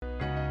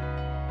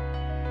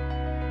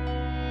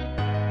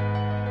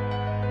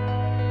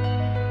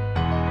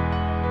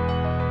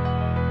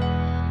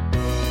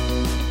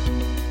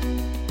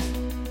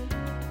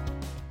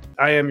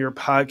I am your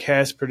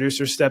podcast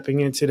producer stepping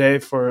in today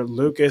for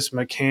Lucas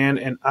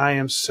McCann, and I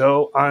am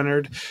so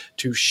honored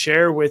to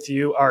share with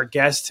you our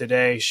guest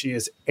today. She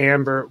is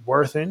Amber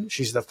Worthen.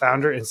 She's the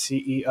founder and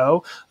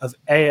CEO of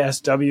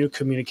ASW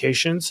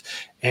Communications,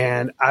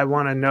 and I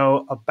want to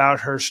know about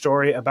her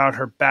story, about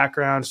her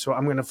background, so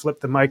I'm going to flip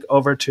the mic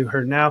over to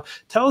her now.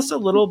 Tell us a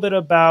little bit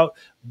about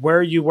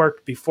where you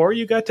worked before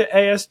you got to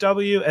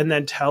ASW, and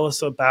then tell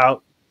us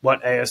about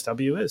what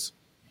ASW is.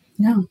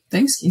 Yeah,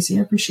 thanks, Casey.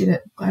 I appreciate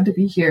it. Glad to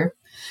be here.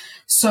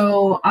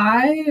 So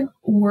I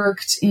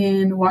worked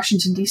in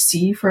Washington,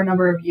 D.C. for a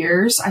number of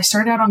years. I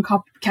started out on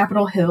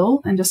Capitol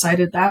Hill and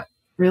decided that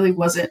really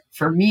wasn't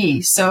for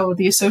me. So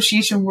the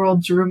association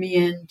world drew me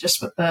in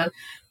just with the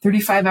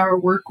 35-hour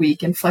work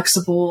week and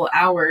flexible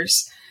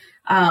hours.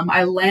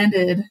 I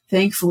landed,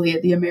 thankfully,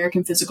 at the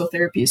American Physical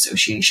Therapy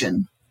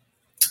Association.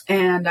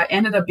 And I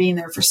ended up being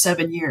there for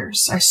 7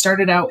 years. I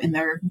started out in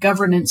their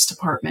governance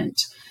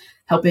department,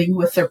 helping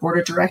with their board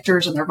of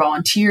directors and their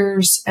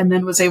volunteers, and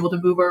then was able to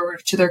move over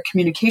to their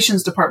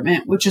communications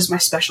department, which is my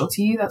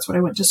specialty. That's what I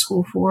went to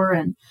school for.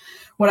 And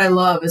what I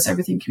love is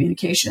everything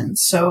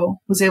communications. So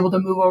was able to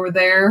move over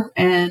there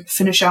and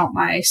finish out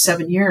my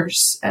 7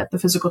 years at the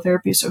Physical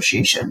Therapy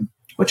Association,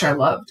 which I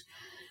loved.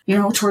 You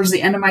know, towards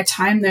the end of my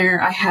time there,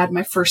 I had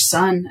my first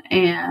son,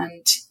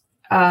 and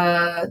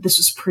this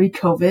was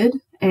pre-COVID,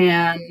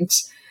 and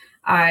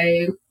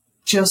I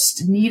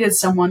just needed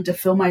someone to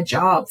fill my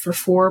job for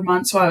 4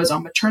 months while I was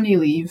on maternity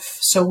leave.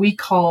 So we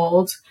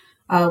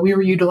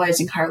were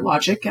utilizing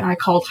HireLogic, and I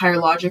called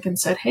HireLogic and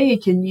said, hey,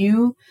 can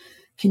you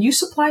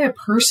supply a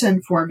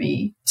person for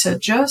me to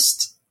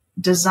just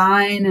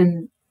design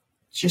and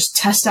just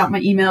test out my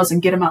emails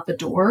and get them out the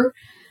door?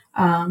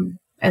 And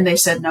they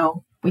said,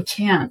 no, we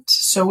can't.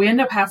 So we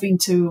ended up having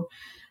to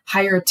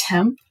hire a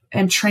temp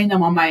and train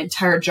them on my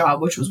entire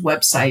job, which was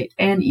website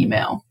and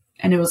email.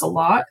 And it was a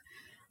lot.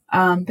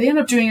 They ended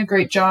up doing a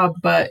great job,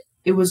 but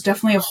it was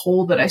definitely a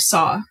hole that I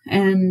saw.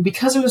 And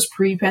because it was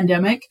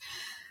pre-pandemic,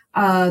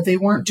 they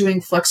weren't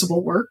doing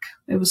flexible work.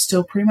 It was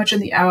still pretty much in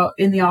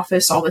the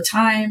office all the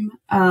time.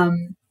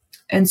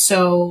 And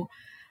so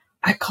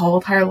I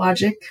called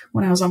HireLogic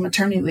when I was on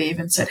maternity leave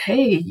and said,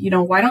 hey,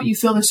 why don't you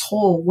fill this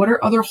hole? What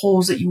are other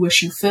holes that you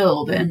wish you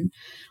filled? And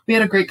we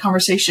had a great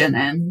conversation,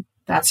 and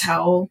that's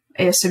how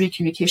ASW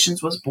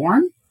Communications was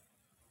born.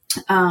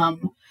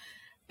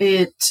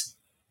 It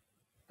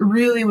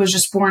really was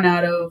just born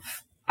out of,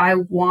 I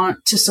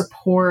want to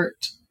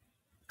support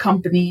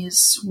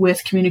companies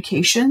with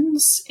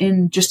communications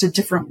in just a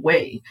different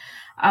way.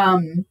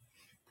 And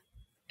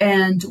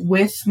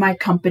with my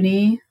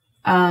company,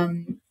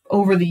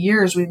 over the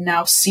years, we've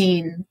now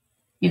seen,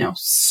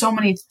 so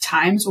many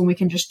times when we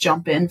can just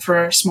jump in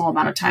for a small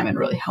amount of time and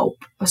really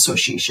help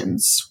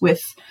associations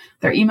with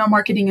their email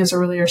marketing is a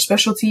really our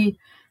specialty.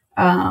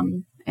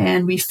 And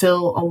we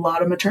fill a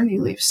lot of maternity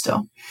leave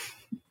still.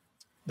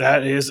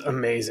 That is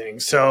amazing.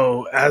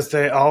 So as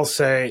they all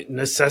say,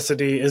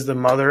 necessity is the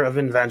mother of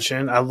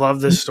invention. I love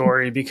this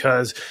story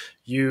because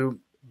you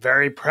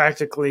very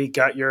practically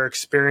got your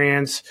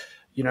experience,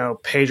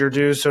 paid your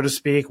dues, so to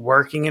speak,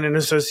 working in an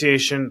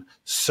association,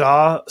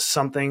 saw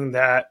something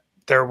that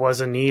there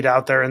was a need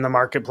out there in the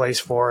marketplace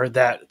for,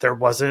 that there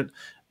wasn't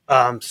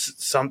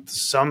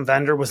some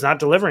vendor was not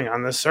delivering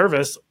on this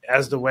service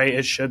as the way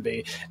it should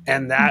be.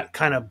 And that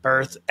kind of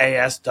birthed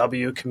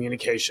ASW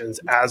Communications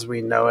as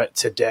we know it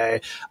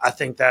today. I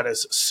think that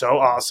is so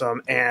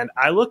awesome. And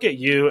I look at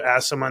you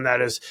as someone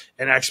that is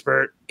an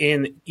expert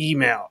in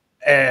email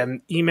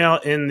and email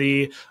in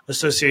the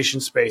association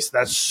space.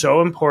 That's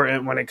so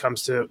important when it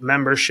comes to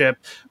membership,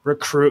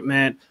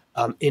 recruitment,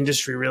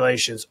 industry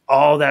relations,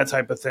 all that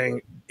type of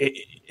thing. It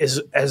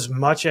is, as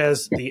much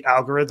as the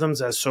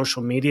algorithms as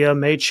social media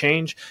may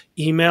change,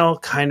 email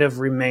kind of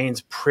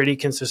remains pretty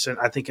consistent.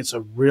 I think it's a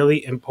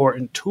really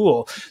important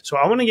tool. So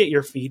I want to get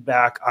your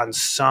feedback on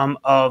some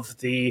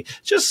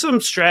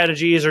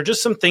strategies or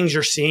just some things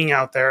you're seeing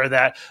out there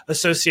that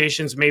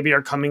associations maybe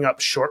are coming up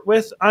short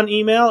with on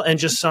email, and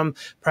just some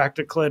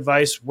practical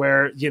advice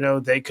where,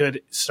 they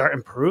could start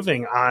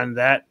improving on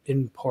that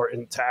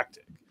important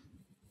tactic.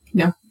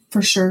 Yeah,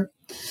 for sure.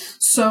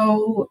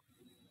 So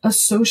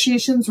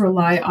associations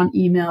rely on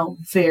email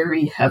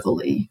very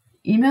heavily.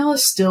 Email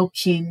is still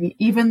king,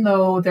 even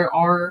though there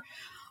are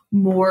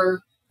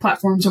more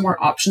platforms and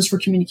more options for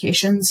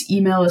communications.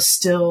 Email is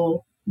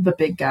still the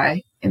big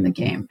guy in the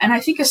game. And I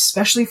think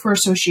especially for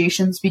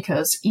associations,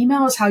 because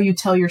email is how you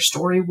tell your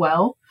story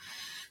well.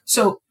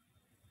 So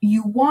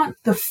you want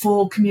the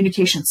full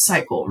communication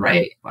cycle,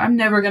 right? I'm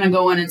never going to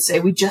go in and say,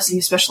 we just need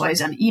to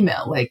specialize on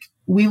email. Like,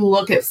 we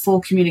look at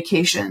full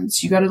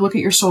communications. You got to look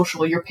at your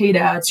social, your paid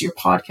ads, your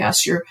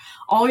podcasts,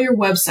 all your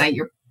website,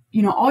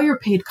 all your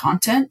paid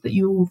content that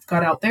you've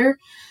got out there.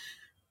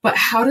 But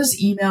how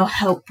does email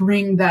help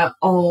bring that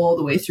all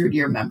the way through to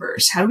your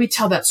members? How do we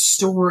tell that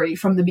story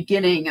from the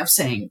beginning of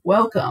saying,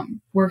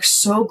 welcome, we're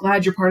so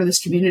glad you're part of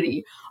this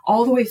community,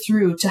 all the way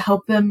through to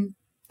help them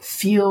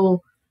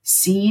feel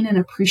seen and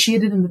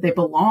appreciated and that they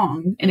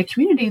belong in a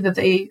community that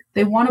they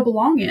want to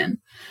belong in?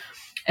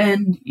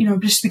 And,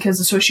 just because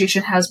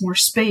association has more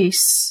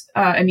space,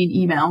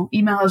 email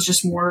has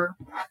just more,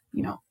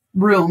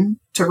 room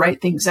to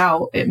write things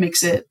out. It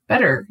makes it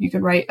better. You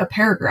can write a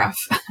paragraph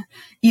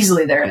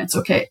easily there and it's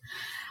okay.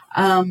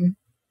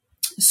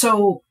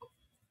 So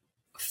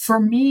for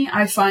me,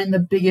 I find the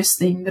biggest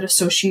thing that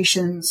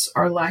associations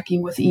are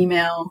lacking with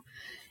email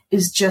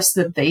is just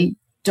that they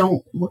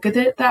don't look at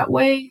it that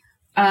way.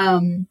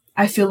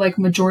 I feel like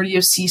majority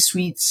of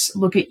C-suites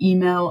look at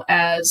email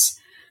as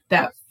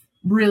that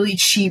really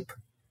cheap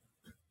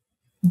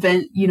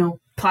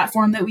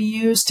platform that we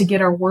use to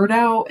get our word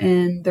out,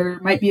 and there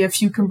might be a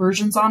few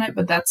conversions on it,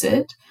 but that's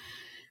it.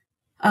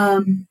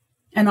 And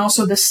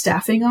also the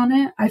staffing on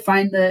it. I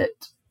find that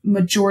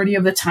majority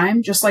of the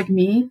time, just like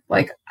me,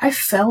 like I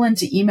fell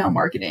into email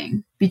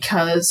marketing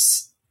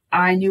because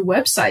I knew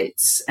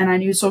websites and I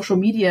knew social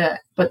media,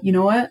 but you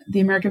know what? The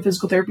American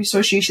Physical Therapy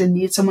Association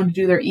needs someone to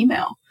do their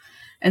email.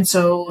 And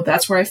so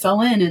that's where I fell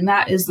in. And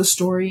that is the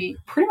story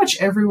pretty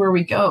much everywhere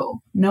we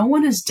go. No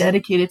one is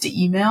dedicated to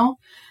email.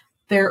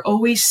 There's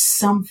always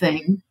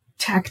something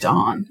tacked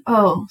on.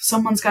 Oh,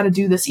 someone's got to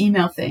do this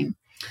email thing.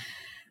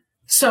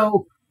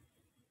 So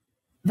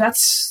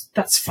that's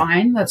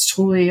fine. That's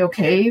totally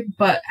okay.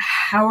 But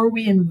how are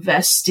we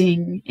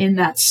investing in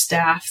that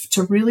staff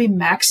to really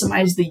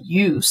maximize the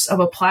use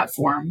of a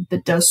platform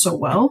that does so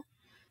well?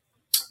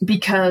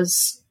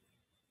 Because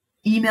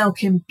email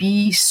can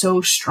be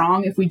so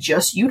strong if we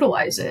just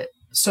utilize it.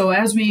 So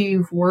as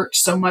we've worked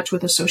so much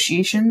with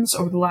associations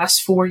over the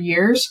last 4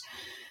 years,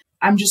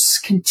 I'm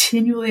just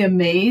continually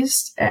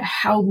amazed at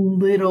how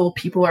little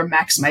people are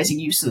maximizing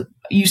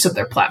use of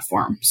their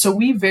platform. So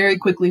we very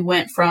quickly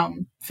went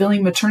from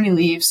filling maternity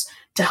leaves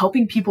to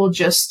helping people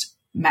just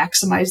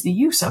maximize the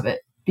use of it,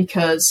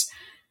 because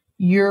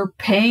you're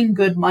paying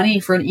good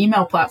money for an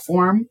email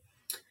platform,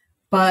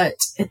 but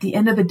at the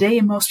end of the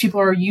day, most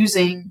people are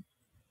using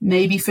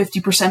maybe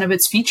 50% of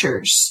its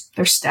features.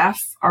 Their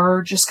staff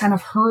are just kind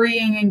of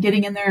hurrying and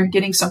getting in there and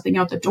getting something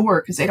out the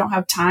door because they don't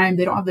have time.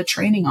 They don't have the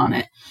training on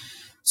it.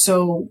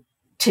 So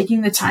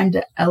taking the time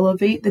to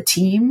elevate the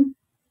team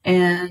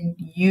and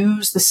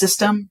use the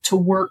system to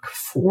work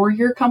for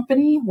your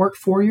company, work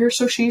for your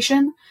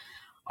association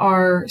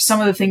are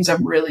some of the things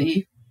I'm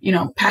really,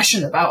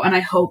 passionate about. And I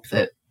hope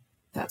that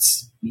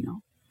that's,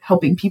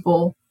 helping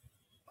people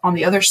on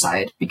the other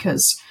side,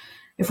 because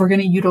if we're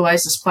going to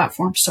utilize this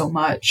platform so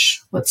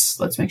much,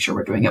 let's make sure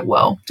we're doing it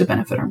well to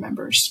benefit our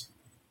members.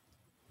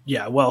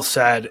 Yeah, well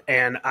said.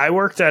 And I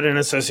worked at an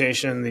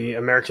association, the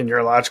American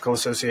Urological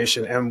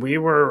Association, and we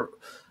were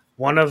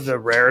one of the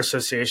rare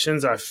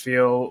associations, I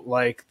feel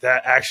like,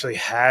 that actually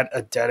had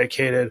a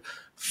dedicated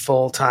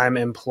full-time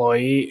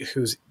employee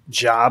whose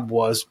job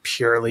was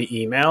purely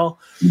email.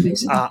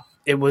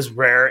 It was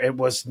rare. It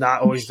was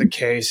not always the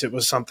case. It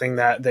was something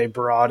that they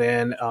brought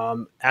in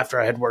after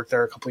I had worked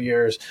there a couple of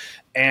years.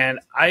 And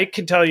I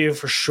can tell you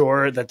for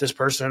sure that this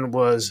person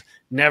was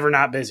never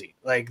not busy.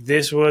 Like,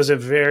 this was a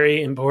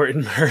very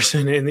important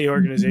person in the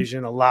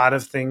organization. A lot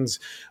of things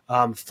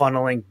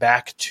funneling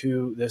back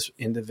to this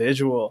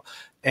individual.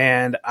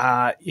 And,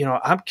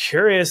 I'm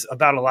curious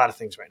about a lot of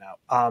things right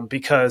now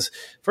because,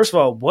 first of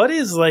all, what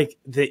is like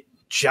the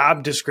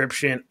job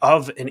description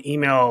of an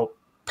email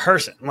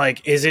person?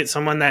 Like, is it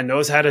someone that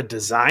knows how to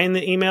design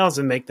the emails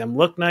and make them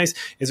look nice?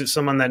 Is it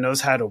someone that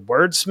knows how to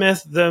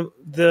wordsmith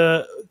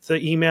the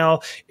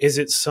email? Is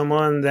it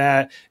someone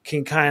that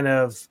can kind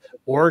of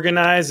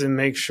organize and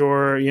make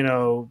sure,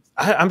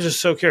 I'm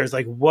just so curious,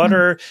 like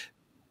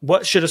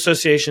what should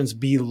associations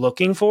be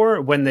looking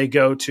for when they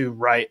go to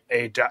write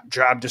a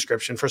job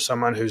description for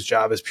someone whose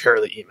job is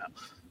purely email?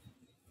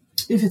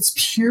 If it's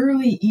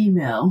purely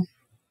email,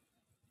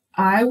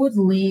 I would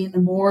lean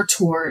more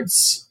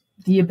towards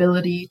the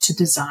ability to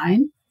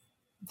design,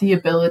 the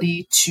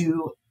ability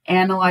to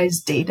analyze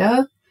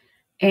data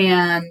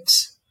and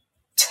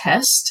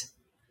test,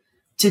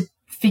 to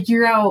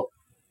figure out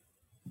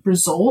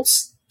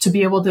results, to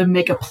be able to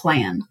make a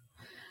plan.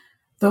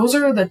 Those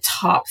are the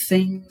top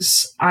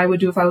things I would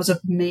do if I was a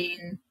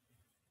main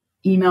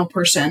email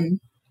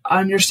person.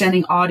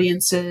 Understanding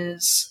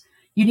audiences.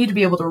 You need to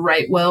be able to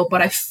write well,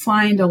 but I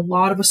find a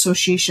lot of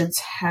associations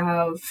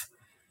have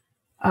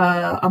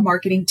a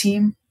marketing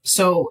team.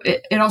 So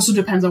it also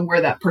depends on where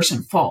that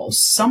person falls.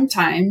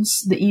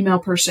 Sometimes the email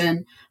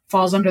person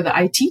falls under the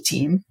IT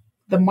team.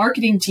 The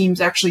marketing team's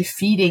actually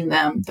feeding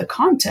them the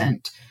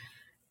content,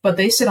 but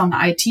they sit on the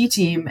IT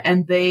team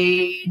and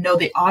they know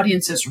the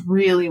audiences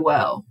really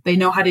well. They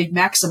know how to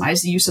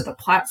maximize the use of the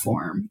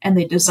platform and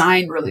they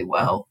design really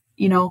well,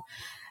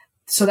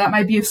 So that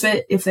might be a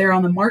fit. If they're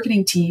on the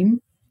marketing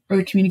team or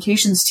the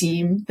communications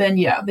team, then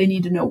yeah, they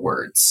need to know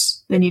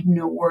words. They need to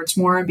know words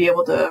more and be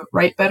able to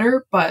write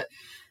better. But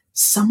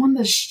someone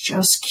that's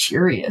just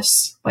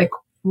curious, like,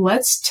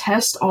 let's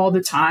test all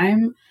the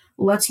time.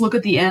 Let's look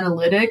at the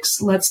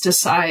analytics. Let's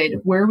decide,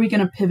 where are we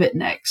going to pivot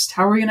next?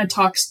 How are we going to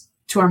talk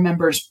to our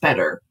members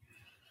better?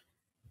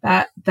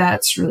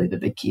 That's really the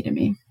big key to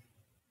me.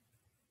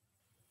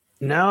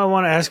 Now I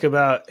want to ask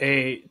about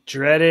a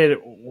dreaded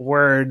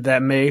word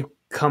that may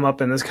come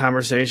up in this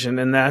conversation,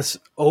 and that's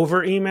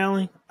over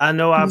emailing. I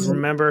know I've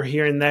remember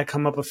hearing that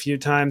come up a few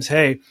times.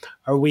 Hey,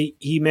 are we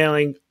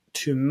emailing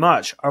too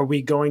much? Are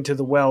we going to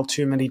the well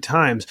too many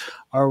times?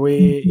 Are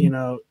we,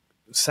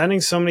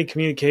 sending so many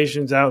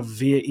communications out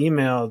via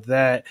email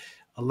that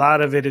a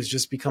lot of it is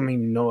just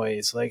becoming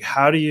noise? Like,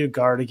 how do you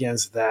guard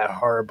against that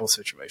horrible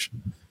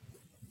situation?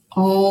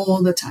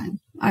 All the time.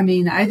 I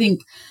mean, I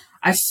think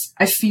I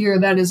fear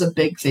that is a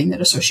big thing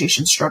that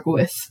associations struggle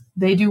with.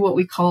 They do what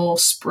we call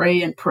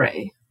spray and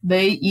pray.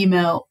 They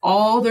email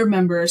all their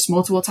members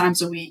multiple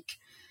times a week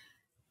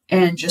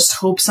and just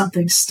hope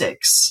something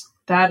sticks.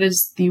 That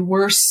is the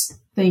worst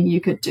thing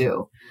you could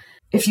do.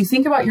 If you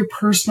think about your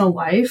personal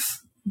life,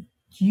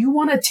 you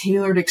want a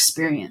tailored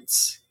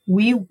experience.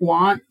 We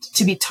want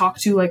to be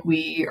talked to like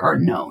we are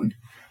known.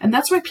 And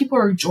that's why people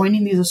are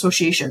joining these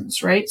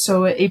associations, right?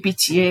 So at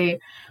APTA,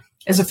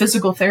 as a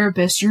physical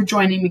therapist, you're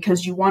joining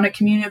because you want a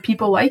community of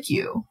people like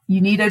you.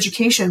 You need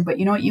education, but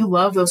you know what? You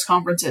love those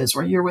conferences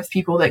where you're with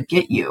people that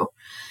get you.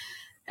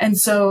 And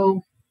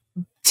so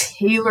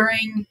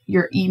tailoring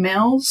your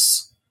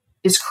emails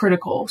is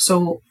critical.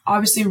 So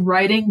obviously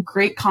writing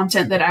great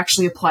content that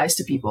actually applies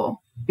to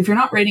people. If you're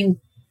not writing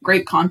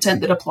great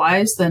content that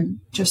applies, then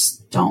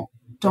just don't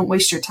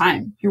waste your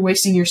time. You're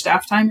wasting your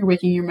staff time, you're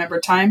wasting your member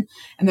time,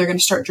 and they're going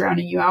to start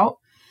drowning you out.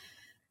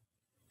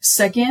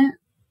 Second,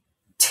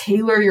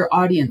 tailor your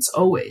audience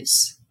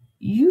always.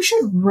 You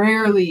should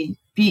rarely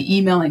be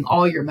emailing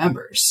all your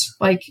members.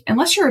 Like,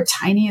 unless you're a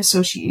tiny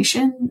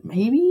association,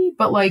 maybe,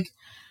 but like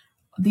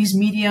these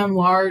medium,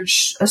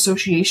 large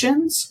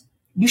associations,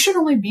 you should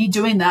only be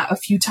doing that a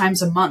few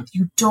times a month.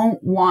 You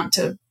don't want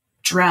to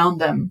drown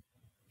them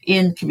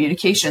in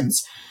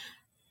communications.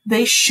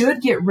 They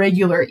should get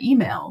regular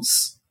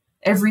emails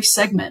every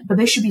segment, but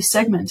they should be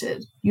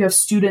segmented. You have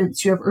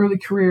students, you have early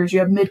careers, you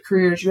have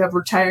mid-careers, you have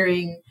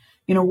retiring,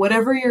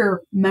 whatever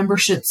your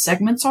membership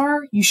segments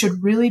are, you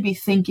should really be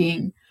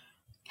thinking,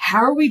 how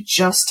are we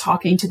just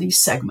talking to these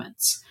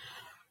segments?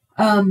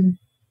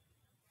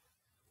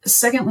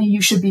 Secondly,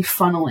 you should be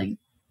funneling.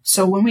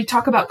 So when we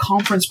talk about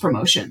conference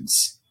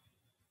promotions,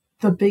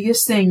 the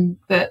biggest thing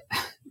that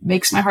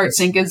makes my heart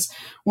sink is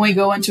when we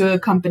go into a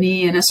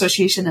company and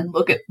association and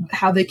look at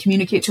how they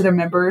communicate to their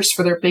members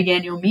for their big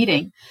annual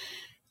meeting.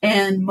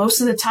 And most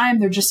of the time,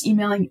 they're just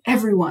emailing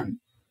everyone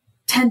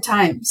 10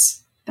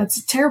 times. That's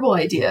a terrible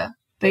idea.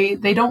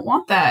 They don't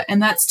want that.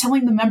 And that's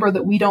telling the member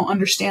that we don't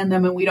understand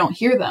them and we don't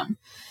hear them.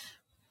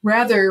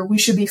 Rather, we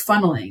should be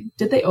funneling.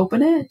 Did they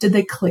open it? Did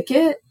they click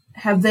it?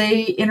 Have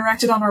they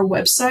interacted on our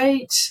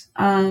website?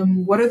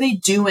 What are they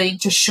doing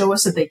to show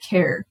us that they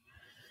care?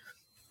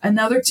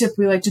 Another tip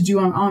we like to do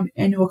on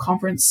annual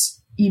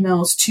conference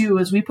emails too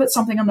is we put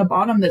something on the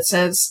bottom that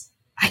says,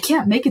 I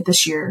can't make it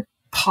this year.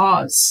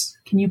 Pause.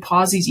 Can you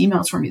pause these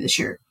emails for me this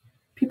year?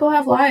 People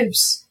have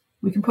lives.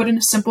 We can put in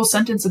a simple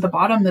sentence at the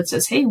bottom that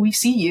says, hey, we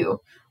see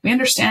you. We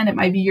understand it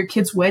might be your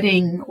kid's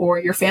wedding or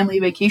your family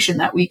vacation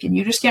that week and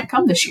you just can't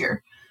come this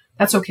year.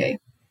 That's okay.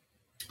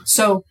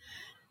 So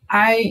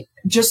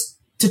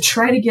to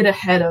try to get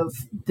ahead of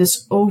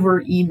this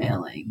over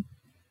emailing,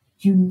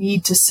 you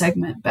need to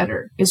segment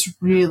better is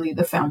really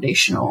the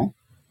foundational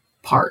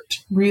part.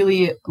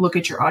 Really look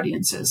at your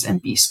audiences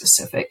and be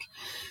specific.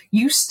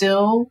 You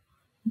still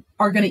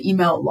are going to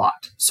email a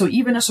lot. So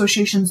even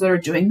associations that are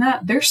doing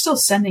that, they're still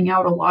sending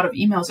out a lot of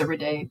emails every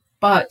day,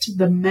 but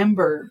the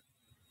member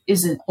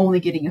isn't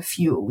only getting a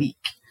few a week.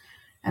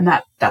 And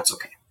that's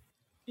okay.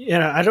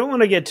 Yeah, I don't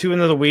want to get too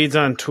into the weeds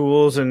on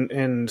tools and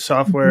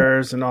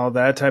softwares and all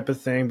that type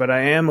of thing, but I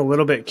am a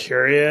little bit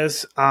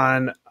curious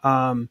on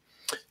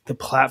the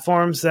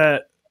platforms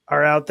that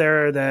are out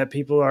there that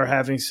people are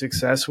having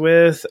success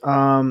with.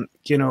 To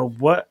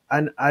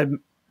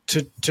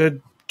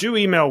do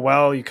email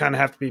well, you kind of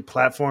have to be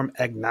platform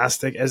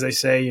agnostic, as they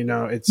say.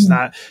 It's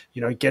not,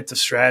 get the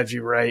strategy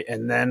right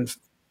and then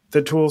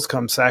the tools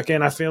come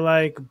second, I feel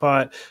like.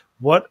 But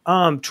what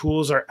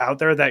tools are out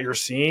there that you're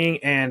seeing?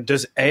 And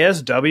does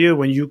ASW,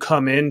 when you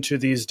come into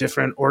these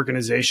different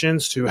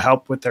organizations to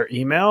help with their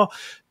email,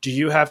 do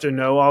you have to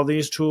know all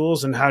these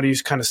tools? And how do you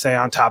kind of stay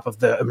on top of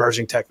the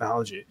emerging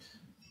technology?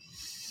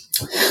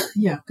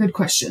 Yeah, good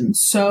question.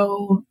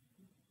 So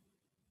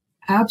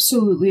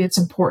absolutely, it's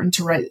important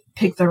to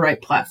pick the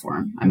right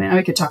platform. I mean,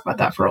 I could talk about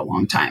that for a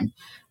long time.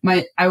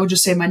 I would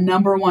just say my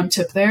number one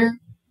tip there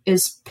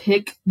is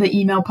pick the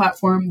email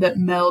platform that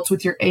melds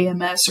with your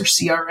AMS or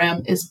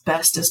CRM as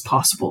best as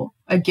possible.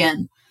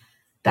 Again,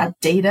 that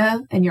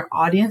data and your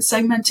audience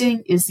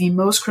segmenting is the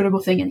most critical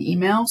thing in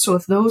email. So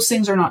if those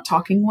things are not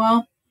talking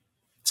well,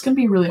 it's going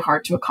to be really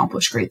hard to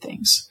accomplish great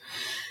things.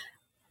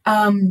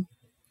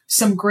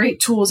 Some great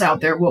tools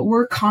out there, what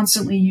we're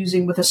constantly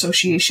using with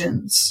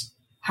associations,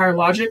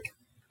 HireLogic,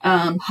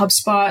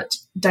 HubSpot,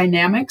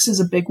 Dynamics is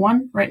a big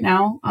one right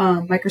now.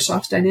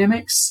 Microsoft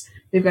Dynamics,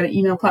 they've got an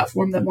email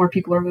platform that more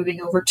people are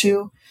moving over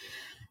to.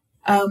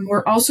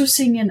 We're also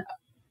seeing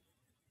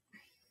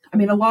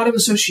a lot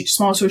of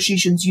small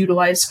associations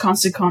utilize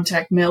Constant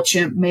Contact,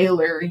 MailChimp,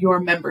 Mailer, Your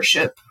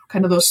Membership,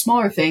 kind of those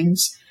smaller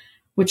things,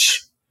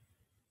 which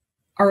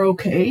are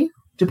okay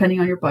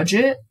depending on your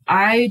budget.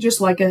 I just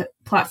like a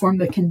platform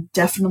that can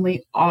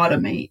definitely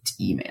automate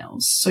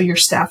emails so your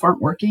staff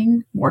aren't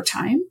working more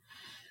time.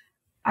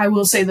 I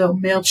will say, though,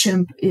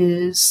 MailChimp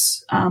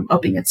is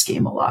upping its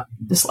game a lot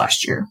this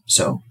last year.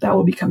 So that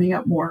will be coming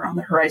up more on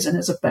the horizon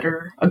as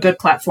a good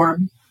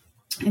platform.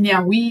 And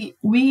yeah,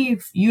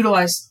 we've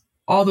utilized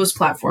all those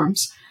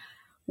platforms.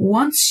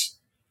 Once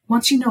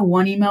you know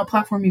one email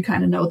platform, you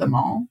kind of know them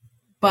all.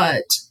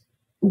 But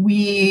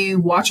we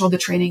watch all the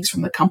trainings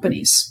from the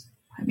companies.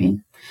 I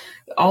mean,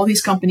 all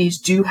these companies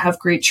do have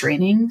great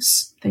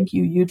trainings. Thank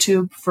you,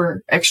 YouTube,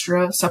 for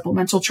extra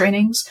supplemental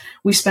trainings.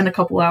 We spend a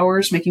couple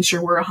hours making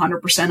sure we're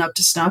 100% up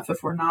to snuff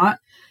if we're not,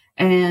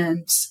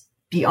 and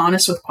be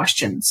honest with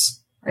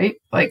questions, right?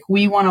 Like,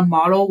 we want to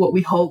model what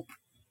we hope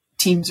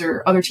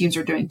other teams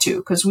are doing too,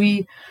 because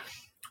we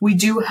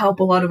do help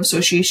a lot of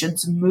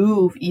associations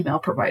move email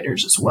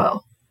providers as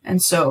well.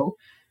 And so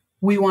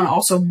we want to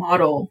also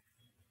model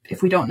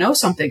if we don't know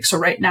something. So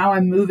right now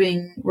we're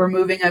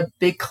moving a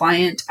big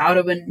client out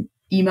of an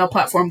email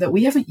platform that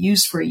we haven't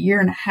used for a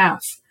year and a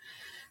half.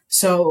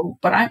 So,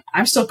 but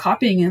I'm still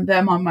copying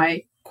them on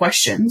my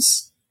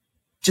questions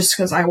just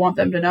because I want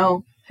them to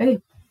know, hey,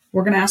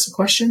 we're going to ask a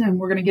question and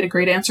we're going to get a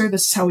great answer.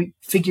 This is how we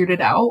figured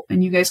it out.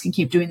 And you guys can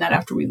keep doing that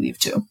after we leave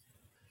too.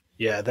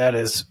 Yeah, that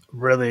is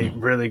really,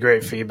 really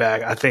great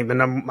feedback. I think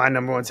my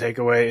number one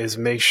takeaway is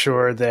make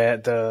sure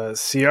that the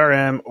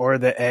CRM or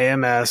the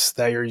AMS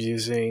that you're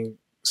using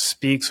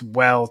speaks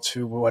well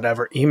to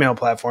whatever email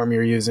platform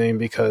you're using,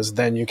 because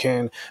then you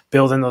can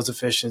build in those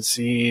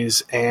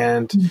efficiencies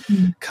and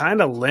kind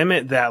of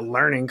limit that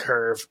learning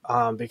curve.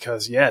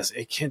 Because yes,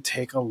 it can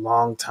take a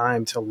long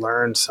time to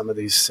learn some of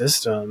these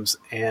systems.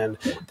 And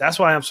that's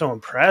why I'm so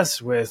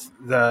impressed with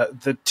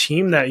the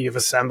team that you've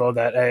assembled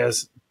at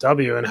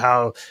ASW and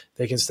how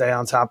they can stay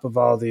on top of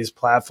all these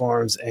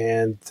platforms.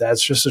 And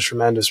that's just a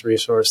tremendous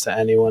resource to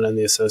anyone in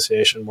the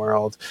association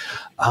world.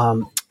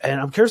 And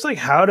I'm curious, like,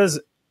 how does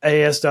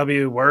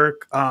ASW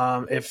work?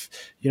 If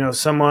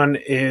someone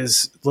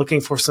is looking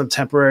for some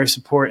temporary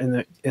support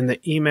in the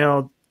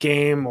email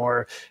game,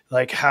 or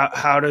like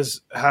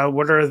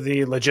what are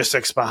the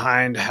logistics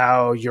behind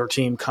how your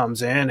team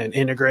comes in and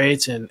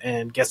integrates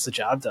and gets the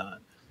job done?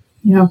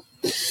 Yeah.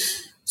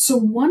 So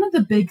one of the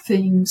big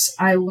things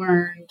I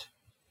learned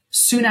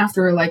soon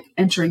after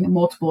entering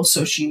multiple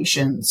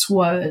associations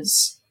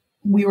was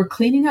we were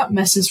cleaning up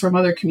messes from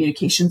other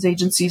communications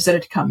agencies that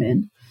had come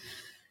in.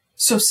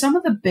 So some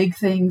of the big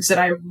things that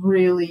I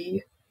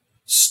really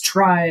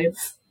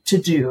strive to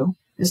do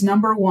is,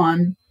 number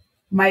one,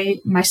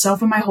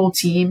 myself and my whole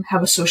team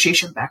have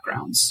association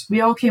backgrounds.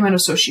 We all came out of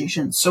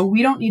associations, so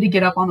we don't need to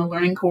get up on the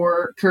learning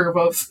curve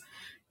of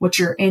what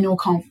your annual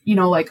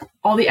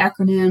all the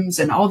acronyms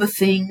and all the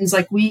things.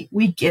 Like, we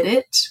get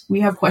it.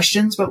 We have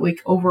questions, but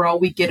overall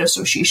we get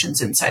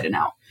associations inside and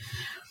out.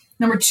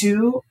 Number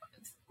two,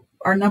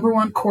 our number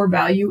one core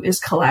value is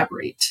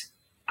collaborate.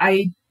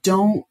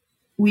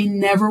 We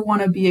never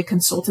want to be a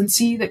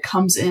consultancy that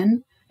comes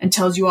in and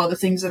tells you all the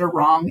things that are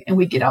wrong and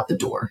we get out the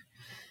door.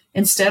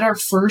 Instead, our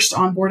first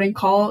onboarding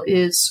call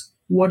is,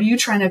 what are you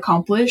trying to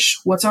accomplish?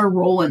 What's our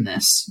role in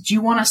this? Do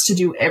you want us to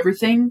do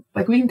everything?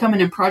 Like, we can come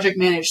in and project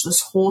manage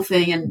this whole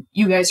thing and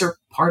you guys are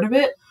part of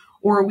it?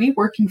 Or are we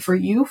working for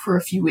you for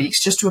a few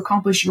weeks just to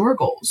accomplish your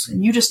goals?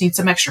 And you just need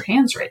some extra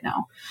hands right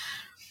now.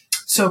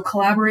 So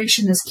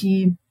collaboration is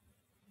key.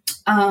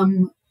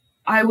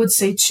 I would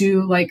say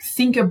too,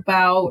 think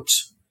about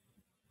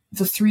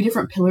the 3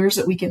 different pillars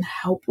that we can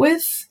help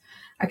with.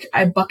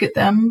 I bucket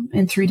them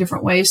in 3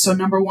 different ways. So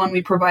number one,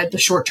 we provide the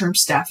short-term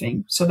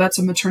staffing. So that's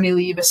a maternity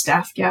leave, a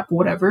staff gap,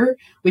 whatever.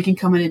 We can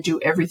come in and do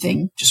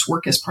everything, just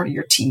work as part of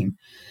your team.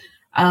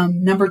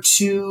 Number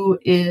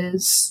 2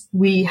 is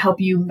we help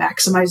you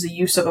maximize the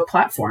use of a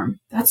platform.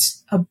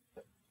 That's a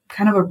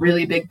kind of a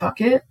really big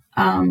bucket.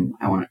 I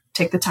want to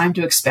take the time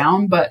to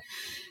expound, but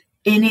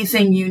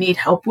anything you need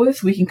help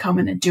with, we can come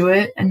in and do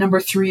it. And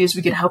number 3 is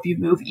we can help you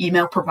move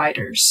email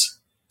providers.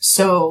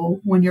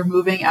 So when you're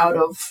moving out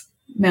of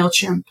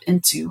MailChimp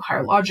into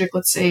HireLogic,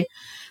 let's say,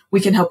 we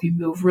can help you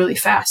move really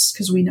fast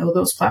because we know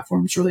those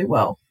platforms really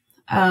well.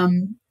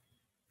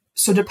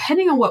 So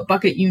depending on what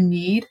bucket you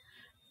need,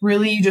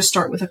 really you just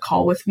start with a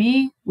call with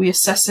me. We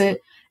assess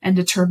it and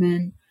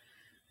determine,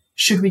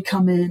 should we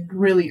come in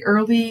really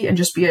early and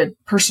just be a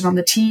person on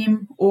the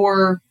team?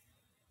 Or,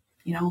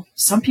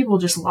 some people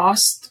just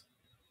lost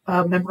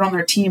a member on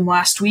their team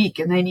last week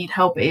and they need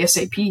help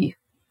ASAP.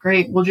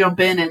 Great, we'll jump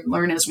in and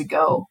learn as we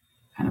go,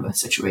 kind of a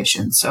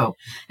situation. So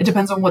it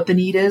depends on what the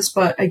need is.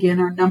 But again,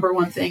 our number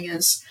one thing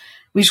is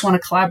we just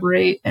want to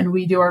collaborate and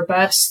we do our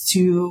best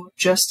to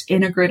just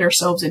integrate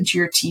ourselves into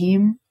your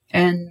team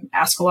and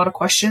ask a lot of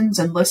questions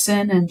and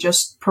listen and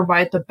just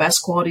provide the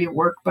best quality of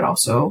work, but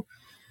also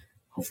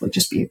hopefully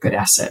just be a good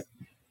asset.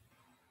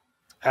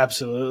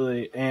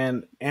 Absolutely.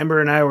 And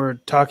Amber and I were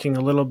talking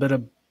a little bit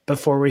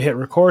before we hit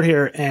record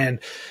here, and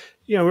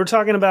we're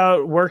talking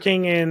about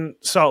working in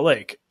Salt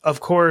Lake. Of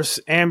course,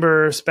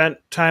 Amber spent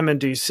time in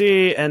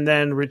DC and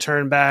then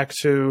returned back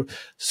to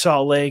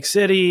Salt Lake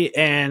City.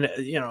 And,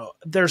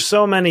 there's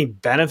so many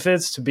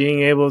benefits to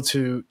being able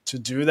to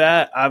do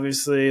that.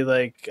 Obviously,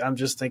 like, I'm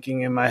just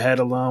thinking in my head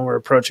alone, we're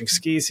approaching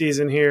ski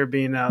season here.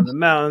 Being out in the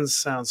mountains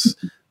sounds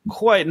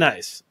quite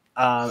nice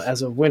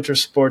as a winter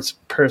sports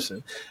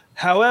person.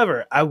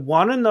 However, I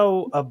want to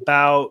know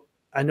about,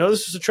 I know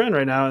this is a trend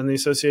right now in the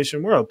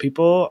association world.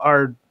 People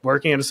are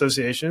working at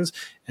associations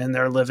and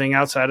they're living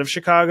outside of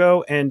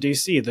Chicago and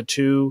DC, the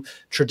two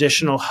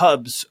traditional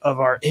hubs of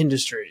our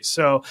industry.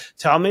 So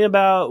tell me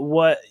about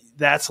what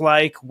that's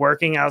like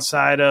working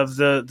outside of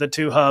the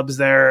two hubs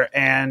there,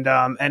 and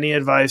any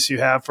advice you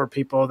have for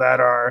people that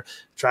are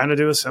trying to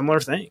do a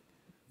similar thing.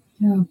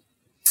 Yeah.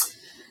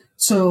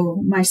 So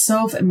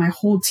myself and my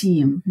whole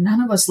team, none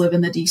of us live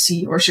in the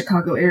DC or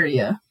Chicago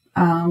area.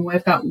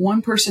 We've got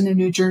one person in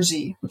New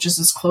Jersey, which is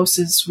as close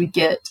as we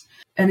get.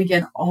 And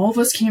again, all of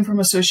us came from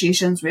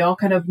associations. We all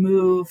kind of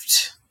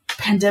moved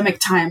pandemic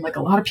time. Like,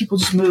 a lot of people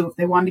just moved.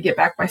 They wanted to get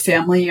back by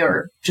family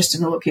or just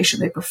in a location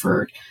they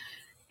preferred.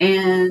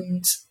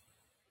 And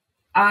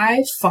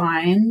I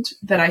find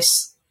that I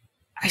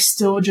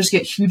still just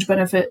get huge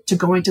benefit to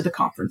going to the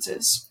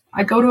conferences.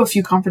 I go to a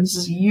few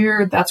conferences a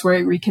year. That's where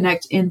I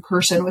reconnect in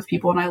person with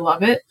people, and I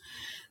love it.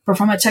 But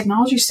from a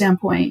technology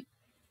standpoint,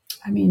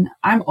 I mean,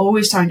 I'm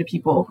always talking to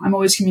people. I'm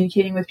always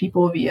communicating with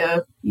people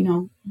via,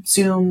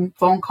 Zoom,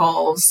 phone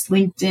calls,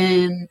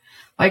 LinkedIn,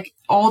 like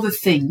all the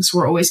things.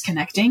 We're always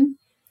connecting,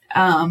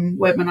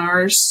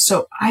 webinars.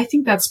 So I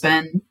think that's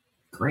been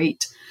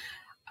great.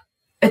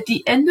 At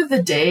the end of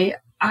the day,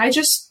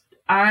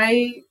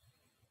 I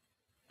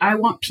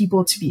want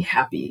people to be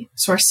happy.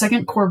 So our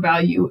second core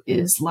value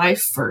is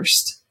life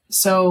first.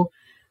 So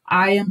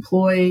I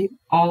employ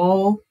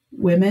all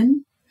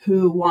women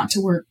who want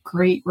to work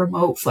great,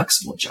 remote,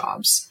 flexible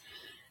jobs.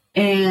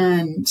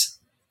 And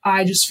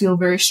I just feel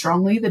very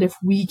strongly that if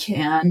we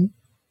can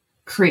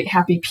create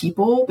happy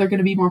people, they're going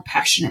to be more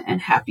passionate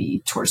and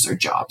happy towards their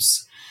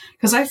jobs.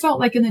 Because I felt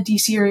like in the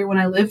DC area when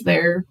I lived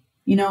there,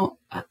 we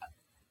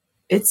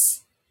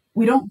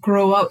don't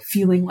grow up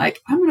feeling like,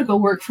 I'm going to go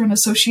work for an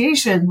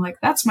association. Like,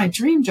 that's my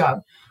dream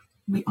job.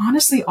 We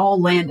honestly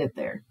all landed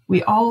there.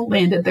 We all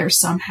landed there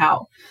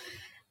somehow.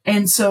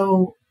 And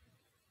so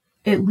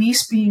at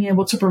least being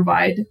able to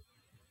provide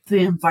the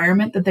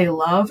environment that they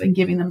love and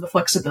giving them the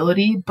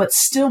flexibility, but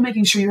still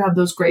making sure you have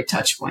those great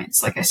touch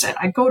points. Like I said,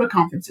 I go to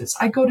conferences.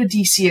 I go to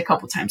DC a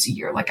couple times a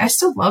year. Like, I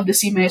still love to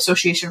see my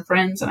association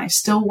friends and I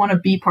still want to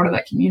be part of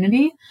that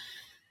community.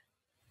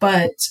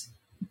 But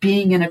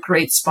being in a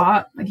great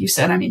spot, like you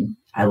said, I mean,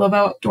 I love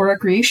outdoor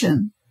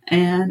recreation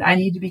and I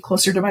need to be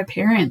closer to my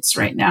parents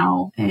right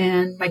now.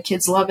 And my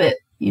kids love it.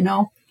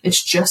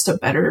 It's just a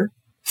better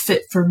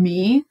fit for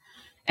me.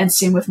 And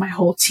same with my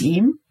whole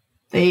team.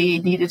 They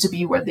needed to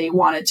be where they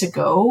wanted to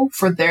go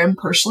for them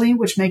personally,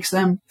 which makes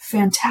them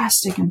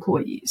fantastic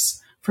employees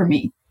for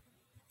me.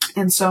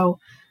 And so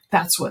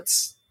that's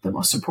what's the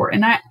most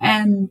important.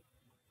 And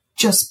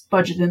just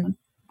budget in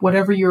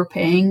whatever you're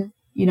paying,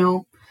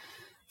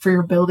 for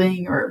your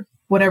building or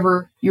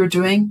whatever you're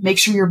doing. Make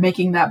sure you're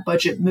making that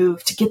budget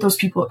move to get those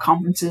people at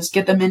conferences,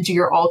 get them into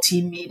your all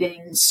team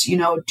meetings,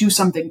 do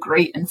something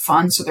great and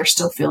fun so they're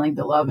still feeling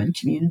the love and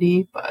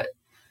community. But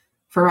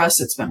for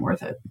us, it's been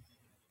worth it.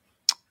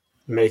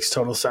 Makes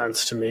total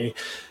sense to me.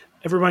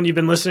 Everyone, you've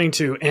been listening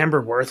to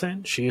Amber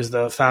Worthen. She is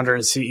the founder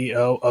and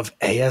CEO of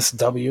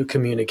ASW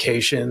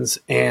Communications.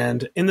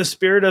 And in the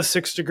spirit of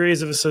 6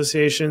 Degrees of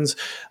Associations,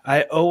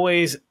 I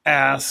always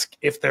ask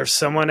if there's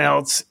someone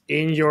else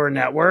in your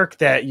network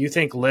that you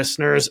think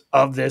listeners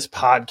of this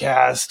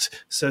podcast,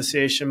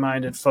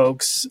 association-minded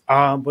folks,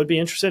 would be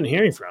interested in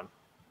hearing from.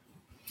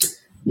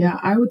 Yeah,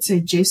 I would say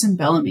Jason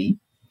Bellamy.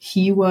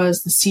 He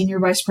was the senior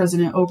vice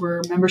president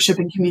over membership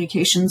and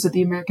communications at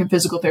the American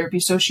Physical Therapy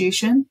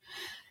Association.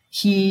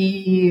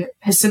 He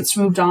has since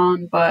moved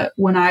on, but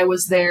when I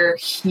was there,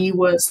 he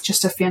was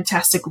just a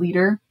fantastic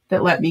leader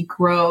that let me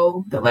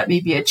grow, that let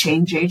me be a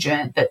change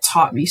agent, that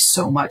taught me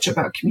so much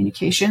about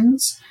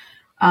communications.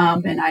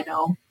 And I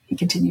know he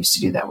continues to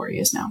do that where he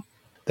is now.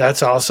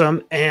 That's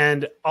awesome.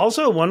 And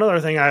also, one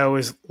other thing I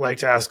always like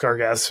to ask our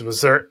guests,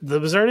 was there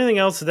anything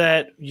else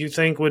that you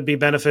think would be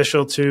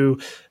beneficial to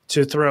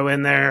throw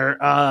in there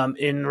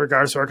in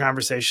regards to our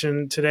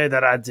conversation today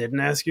that I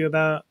didn't ask you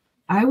about?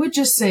 I would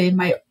just say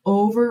my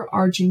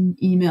overarching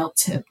email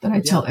tip that I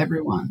tell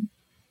everyone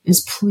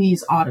is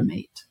please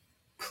automate.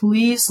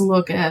 Please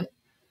look at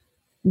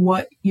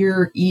what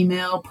your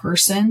email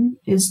person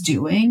is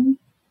doing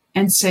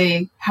and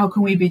say, how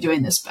can we be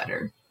doing this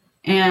better?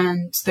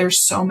 And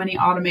there's so many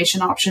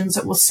automation options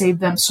that will save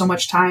them so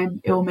much time.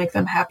 It will make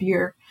them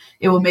happier.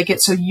 It will make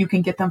it so you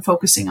can get them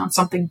focusing on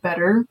something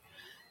better.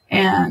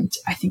 And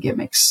I think it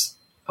makes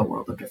a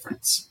world of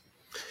difference.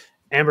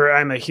 Amber,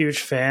 I'm a huge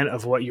fan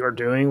of what you're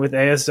doing with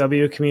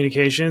ASW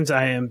Communications.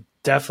 I am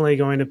definitely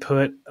going to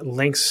put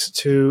links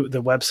to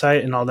the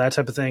website and all that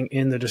type of thing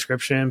in the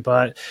description.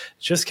 But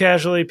just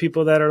casually,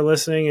 people that are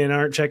listening and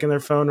aren't checking their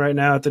phone right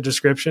now at the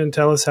description,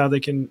 tell us how they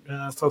can,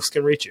 folks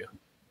can reach you.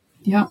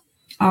 Yeah.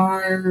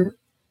 Our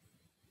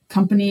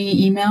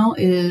company email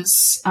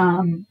is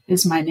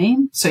my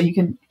name. So you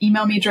can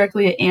email me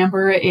directly at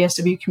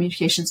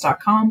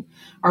amber@aswcommunications.com.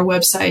 Our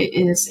website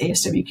is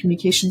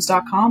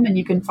aswcommunications.com, and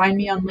you can find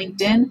me on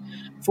LinkedIn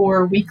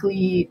for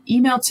weekly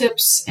email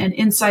tips and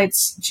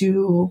insights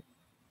to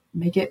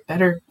make it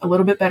better, a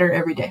little bit better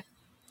every day.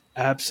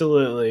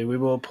 Absolutely. We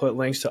will put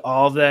links to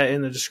all of that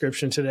in the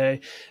description today.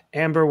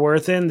 Amber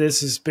Worthen,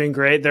 this has been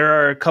great. There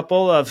are a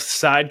couple of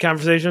side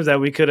conversations that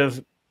we could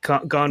have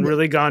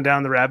gone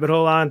down the rabbit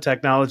hole on,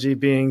 technology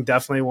being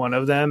definitely one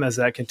of them as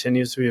that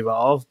continues to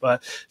evolve.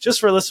 But just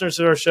for listeners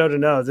to our show to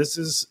know, this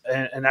is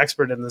an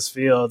expert in this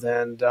field,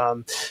 and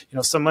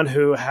someone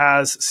who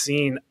has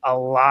seen a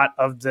lot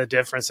of the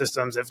different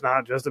systems, if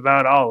not just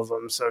about all of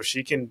them. So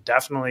she can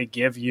definitely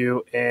give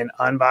you an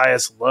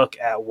unbiased look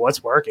at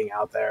what's working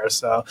out there.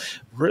 So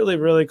really,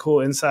 really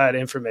cool inside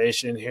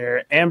information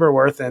here. Amber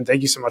Worthen,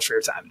 thank you so much for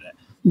your time today.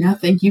 Yeah,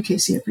 thank you,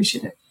 Casey. I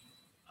appreciate it.